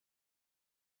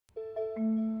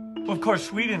Well, of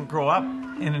course, we didn't grow up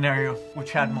in an area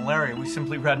which had malaria. We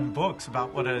simply read in books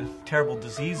about what a terrible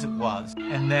disease it was.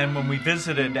 And then when we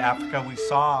visited Africa, we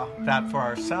saw that for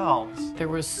ourselves. There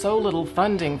was so little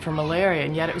funding for malaria,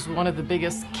 and yet it was one of the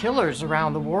biggest killers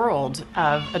around the world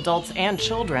of adults and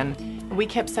children. We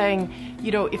kept saying,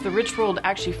 you know, if the rich world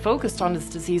actually focused on this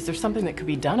disease, there's something that could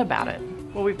be done about it.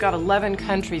 Well, we've got 11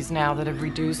 countries now that have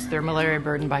reduced their malaria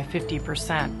burden by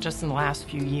 50% just in the last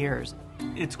few years.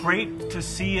 It's great to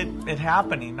see it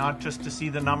happening, not just to see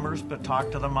the numbers, but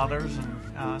talk to the mothers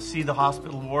and see the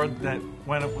hospital ward that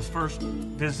when it was first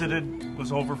visited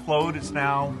was overflowed. It's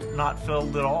now not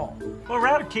filled at all. Well,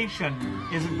 eradication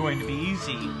isn't going to be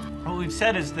easy. What we've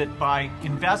said is that by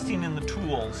investing in the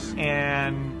tools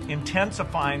and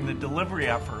intensifying the delivery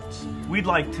efforts, we'd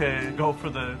like to go for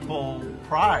the full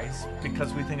prize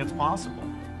because we think it's possible.